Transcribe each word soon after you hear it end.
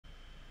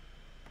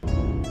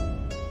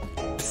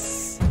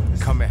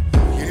coming.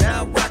 You're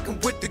now rocking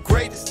with the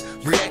greatest,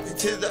 reacting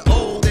to the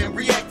old and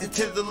reacting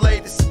to the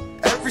latest.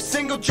 Every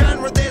single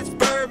genre that's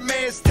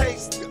Birdman's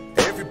taste.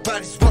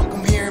 Everybody's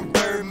welcome here in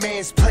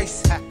Birdman's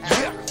place.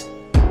 Yeah.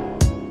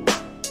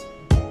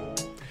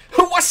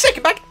 What's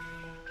shaking back?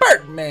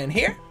 Birdman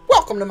here.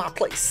 Welcome to my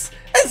place.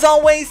 As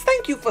always,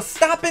 thank you for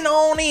stopping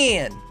on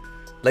in.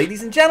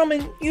 Ladies and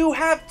gentlemen, you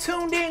have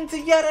tuned in to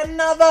yet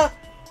another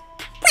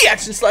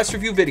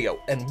reaction/review video,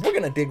 and we're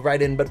gonna dig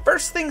right in. But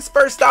first things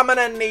first, I'm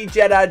gonna need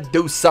you to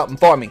do something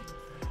for me.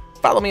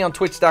 Follow me on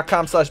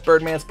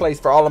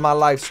twitch.com/birdmansplace for all of my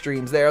live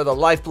streams. They are the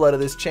lifeblood of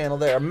this channel.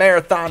 They're a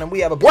marathon and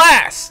we have a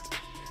blast.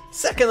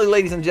 Secondly,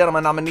 ladies and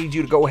gentlemen, I'm gonna need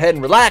you to go ahead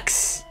and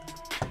relax.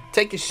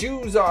 Take your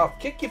shoes off,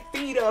 kick your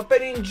feet up,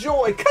 and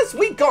enjoy, cause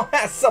we gonna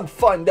have some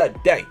fun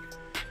today.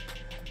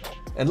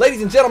 And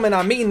ladies and gentlemen,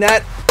 I mean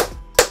that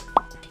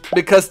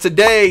because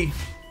today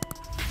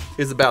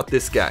is about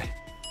this guy.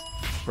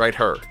 Right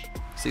here.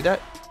 See that?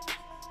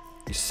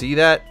 You see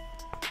that?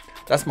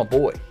 That's my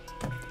boy.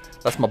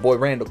 That's my boy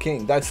Randall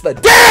King. That's the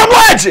damn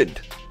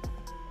legend!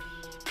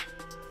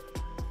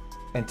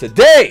 And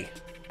today,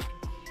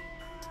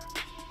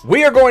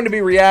 we are going to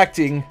be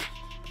reacting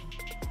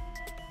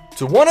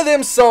to one of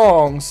them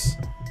songs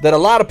that a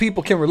lot of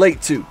people can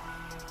relate to.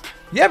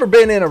 You ever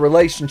been in a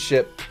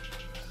relationship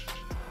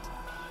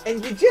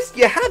and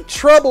you have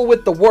trouble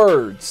with the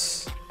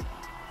words?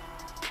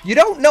 You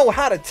don't know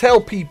how to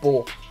tell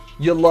people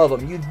you love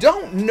them. You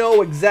don't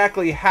know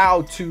exactly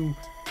how to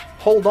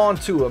hold on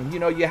to them. You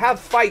know, you have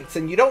fights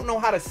and you don't know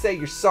how to say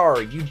you're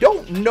sorry. You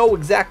don't know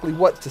exactly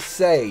what to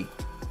say.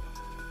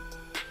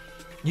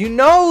 You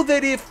know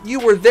that if you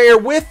were there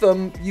with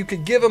them, you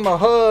could give them a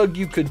hug.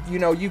 You could,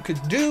 you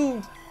could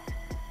do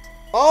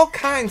all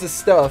kinds of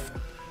stuff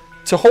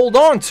to hold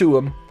on to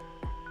them.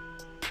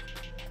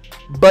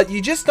 But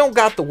you just don't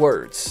got the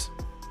words.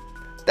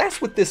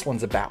 That's what this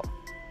one's about.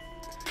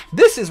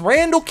 This is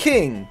Randall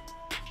King,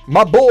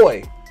 my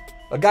boy,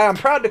 a guy I'm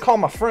proud to call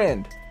my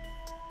friend.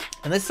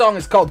 And this song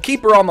is called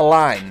Keep Her on the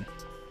Line.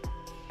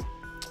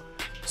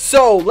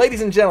 So,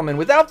 ladies and gentlemen,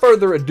 without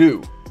further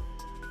ado,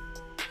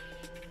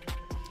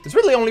 there's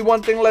really only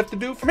one thing left to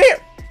do from here.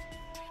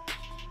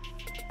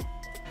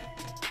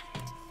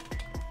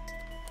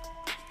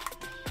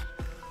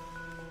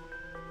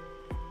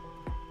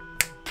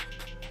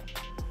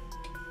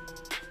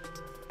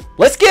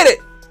 Let's get it!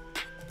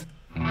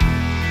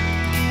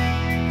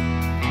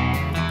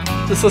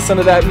 Just listen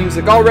to that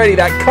music already.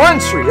 That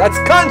country. That's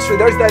country.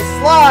 There's that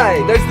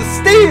slide. There's the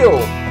steel.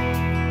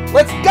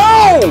 Let's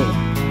go!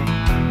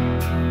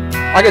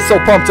 I get so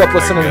pumped up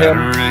listening to him.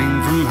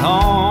 Rain from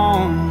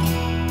home,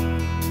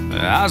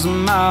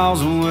 1,000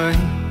 miles away.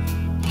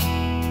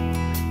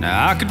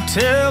 Now I could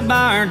tell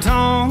by her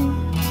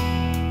tone,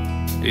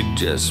 it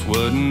just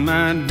wasn't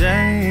my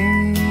day.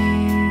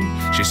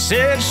 She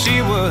said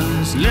she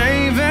was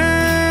leaving,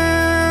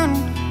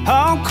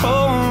 all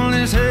cold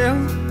as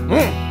hell.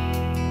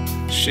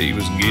 She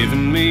was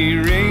giving me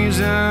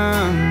reasons,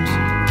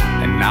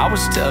 and I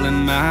was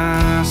telling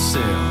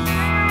myself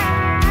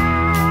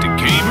to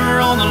keep her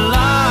on the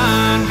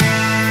line.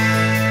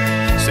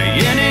 Say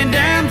any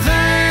damn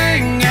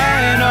thing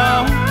at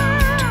all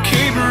to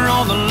keep her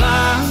on the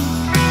line.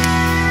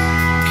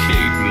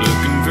 Keep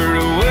looking for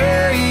a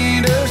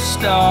way to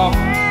stop,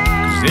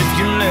 'cause if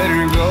you let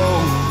her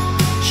go,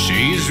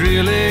 she's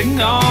really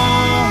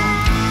gone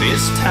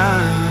this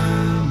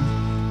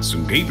time. So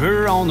keep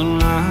her on the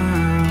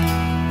line.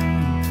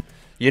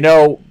 You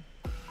know,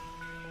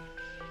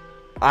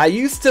 I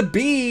used to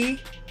be,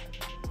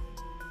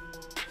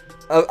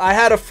 I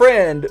had a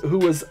friend who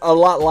was a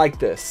lot like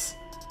this.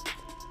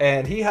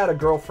 And he had a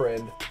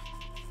girlfriend.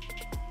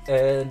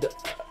 And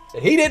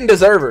he didn't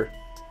deserve her.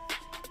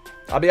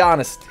 I'll be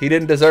honest, he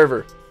didn't deserve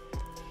her.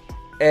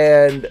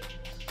 And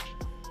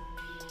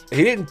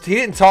he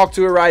didn't talk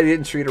to her right, he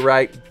didn't treat her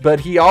right. But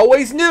he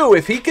always knew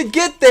if he could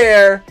get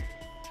there,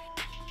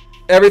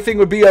 everything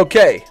would be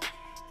okay.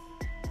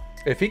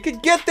 If he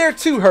could get there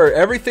to her,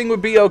 everything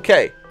would be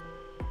okay.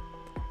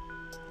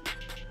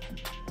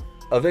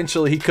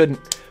 Eventually he couldn't.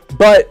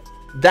 But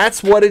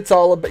that's what it's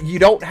all about. You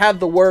don't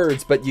have the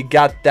words, but you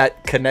got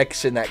that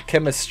connection, that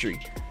chemistry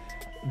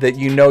that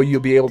you know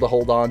you'll be able to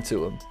hold on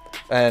to him.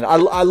 And I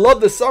love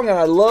this song, and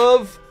I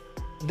love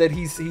that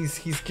he's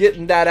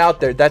getting that out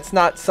there. That's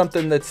not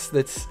something that's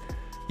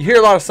you hear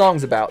a lot of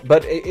songs about,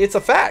 but it's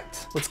a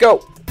fact. Let's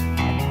go.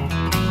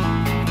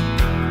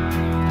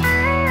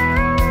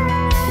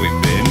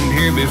 We've been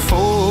here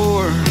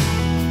before,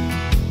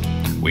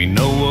 we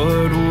know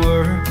what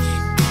works.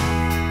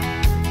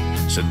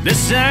 So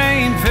this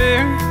ain't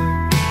fair,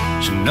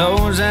 she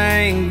knows I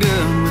ain't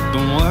good with the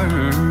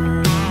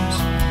words.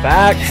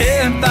 Facts.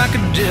 If I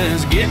could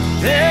just get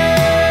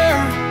there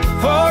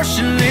before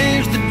she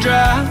leaves the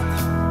drive,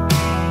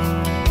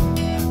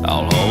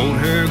 I'll hold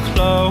her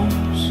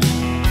close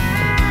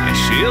and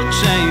she'll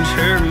change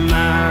her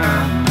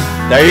mind.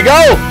 There you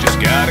go. Just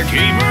gotta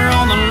keep her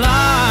on the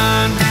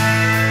line.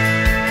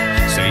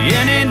 Say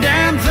any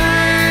damn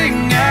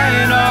thing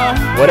at all.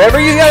 Whatever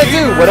you gotta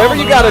do, whatever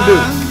you gotta do.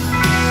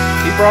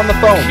 Keep her on the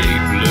phone.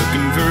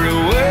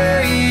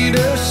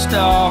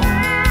 stall.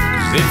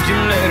 'Cause if you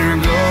let her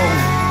go,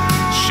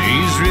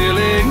 she's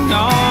really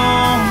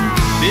gone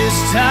this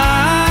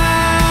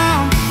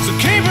time. So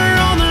keep her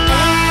on the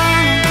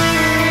line.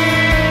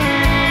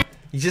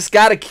 You just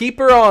got to keep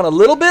her on a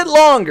little bit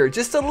longer.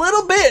 Just a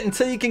little bit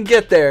until you can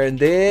get there. And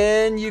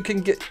then you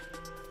can get...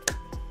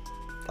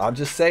 I'm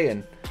just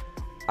saying.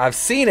 I've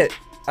seen it.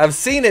 I've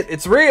seen it.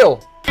 It's real.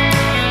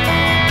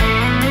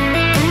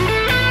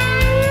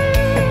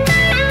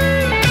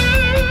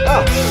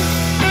 Oh,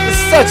 this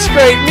is such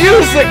great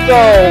music,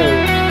 though.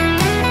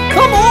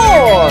 Come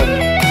on.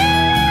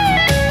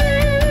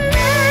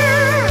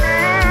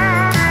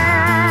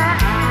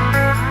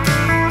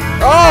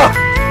 Oh,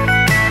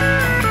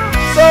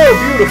 so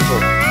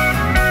beautiful.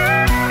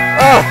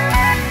 Oh.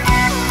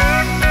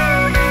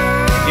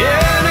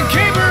 Yeah, to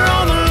keep her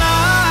on the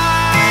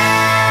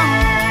line.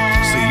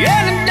 Say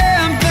any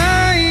damn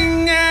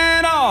thing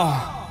at all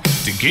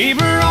to keep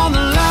her on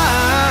the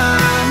line.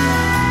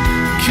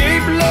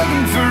 Keep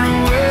looking for a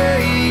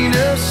way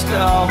to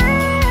stall.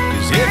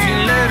 'Cause if you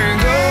let her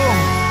go,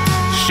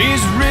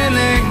 she's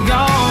really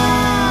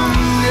gone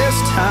this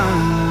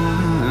time.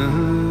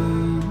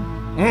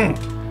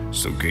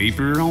 So keep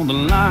her on the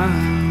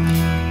line.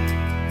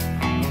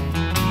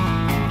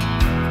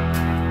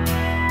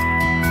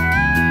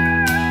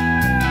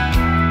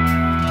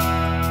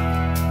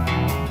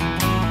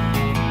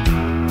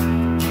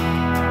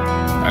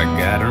 I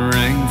got a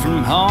ring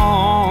from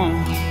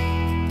home,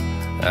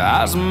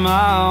 I was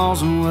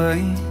miles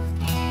away.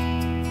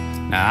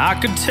 Now I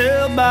could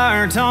tell by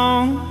her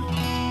tone,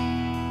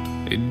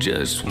 it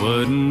just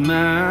wasn't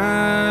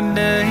my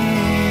day.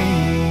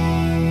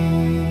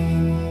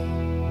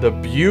 The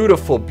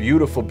beautiful,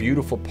 beautiful,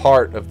 beautiful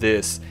part of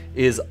this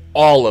is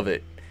all of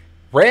it.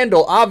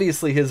 Randall,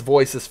 obviously his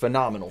voice is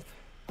phenomenal.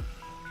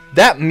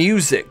 That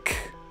music,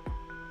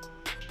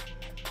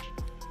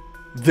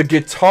 the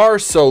guitar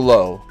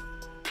solo,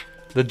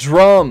 the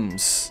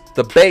drums,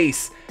 the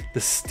bass,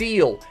 the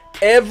steel,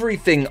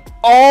 everything,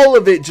 all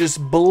of it just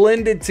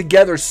blended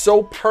together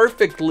so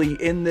perfectly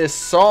in this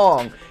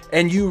song,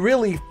 and you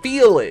really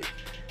feel it.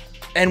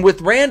 And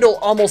with Randall,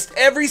 almost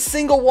every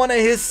single one of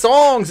his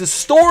songs is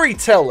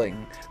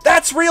storytelling.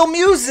 That's real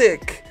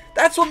music.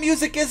 That's what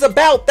music is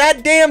about.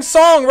 That damn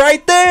song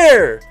right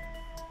there.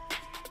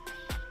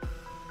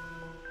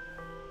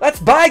 That's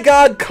by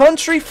God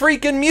country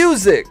freaking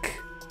music.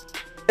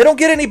 It don't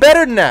get any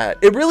better than that.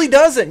 It really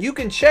doesn't. You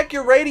can check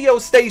your radio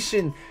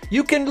station.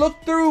 You can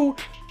look through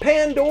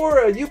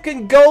Pandora. You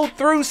can go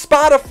through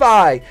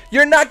Spotify.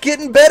 You're not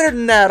getting better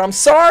than that. I'm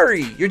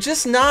sorry. You're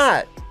just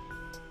not.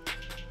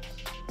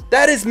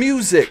 That is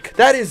music.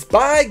 That is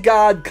by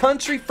God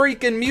country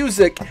freaking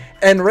music.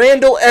 And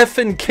Randall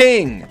effing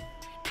King.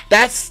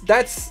 That's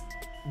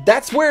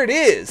where it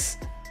is.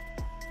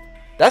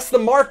 That's the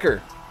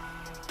marker.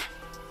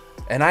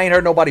 And I ain't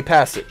heard nobody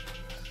pass it.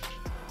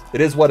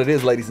 It is what it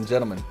is, ladies and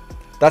gentlemen.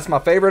 That's my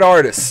favorite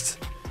artist.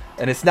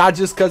 And it's not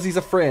just because he's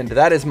a friend.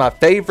 That is my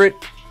favorite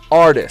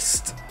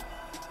artist.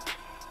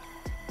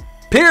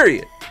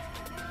 Period.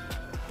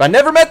 If I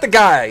never met the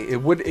guy, it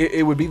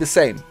would be the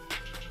same.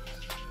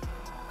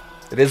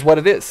 It is what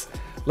it is.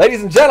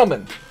 Ladies and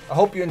gentlemen, I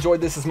hope you enjoyed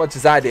this as much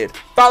as I did.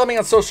 Follow me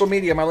on social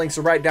media. My links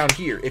are right down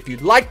here. If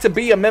you'd like to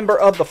be a member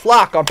of the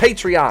flock on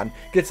Patreon,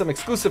 get some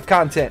exclusive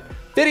content,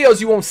 videos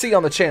you won't see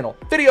on the channel,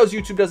 videos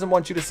YouTube doesn't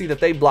want you to see that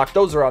they blocked,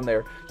 those are on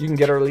there. You can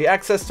get early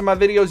access to my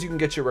videos. You can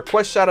get your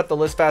request shot at the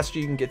list faster.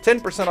 You can get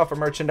 10% off of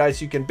merchandise.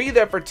 You can be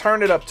there for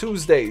Turn It Up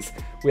Tuesdays.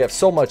 We have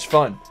so much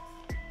fun.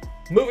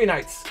 Movie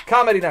nights,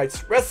 comedy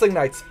nights, wrestling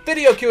nights,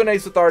 video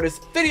Q&As with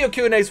artists, video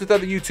Q&As with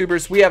other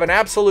YouTubers. We have an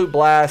absolute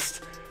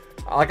blast.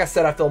 Like I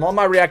said, I film all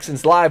my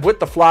reactions live with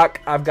the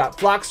flock. I've got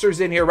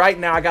flocksters in here right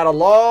now. I got a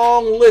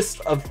long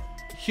list of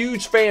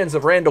huge fans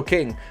of Randall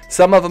King.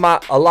 Some of them,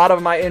 a lot of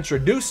them I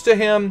introduced to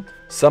him.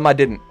 Some I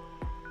didn't.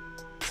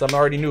 Some I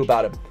already knew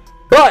about him.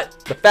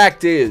 But the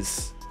fact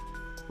is,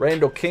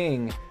 Randall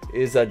King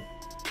is a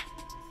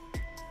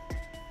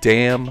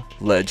damn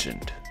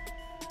legend.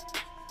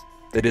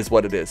 It is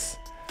what it is.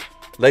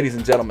 Ladies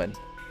and gentlemen,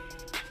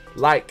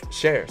 like,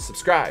 share,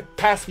 subscribe,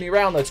 pass me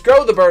around. Let's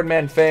grow the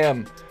Birdman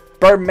Fam.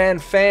 Birdman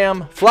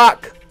Fam,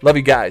 flock. Love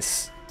you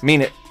guys.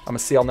 Mean it. I'm going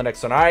to see you on the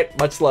next one. All right?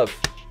 Much love.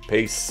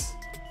 Peace.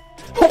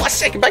 Oh, my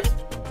second back.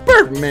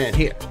 Birdman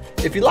here.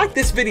 If you like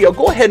this video,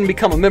 go ahead and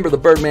become a member of the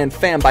Birdman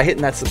Fam by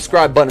hitting that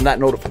subscribe button and that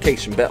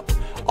notification bell.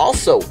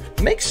 Also,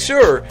 make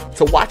sure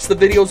to watch the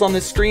videos on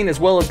this screen as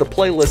well as the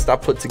playlist I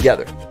put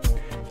together.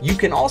 You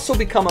can also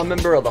become a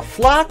member of the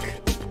flock,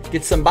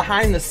 get some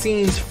behind the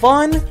scenes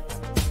fun,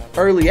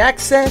 early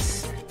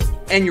access,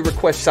 and your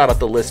request shot at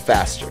the list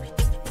faster.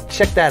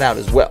 Check that out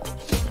as well.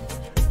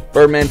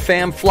 Birdman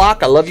Fam,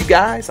 flock, I love you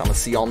guys. I'm going to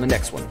see you on the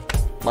next one.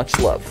 Much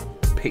love.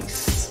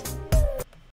 Peace.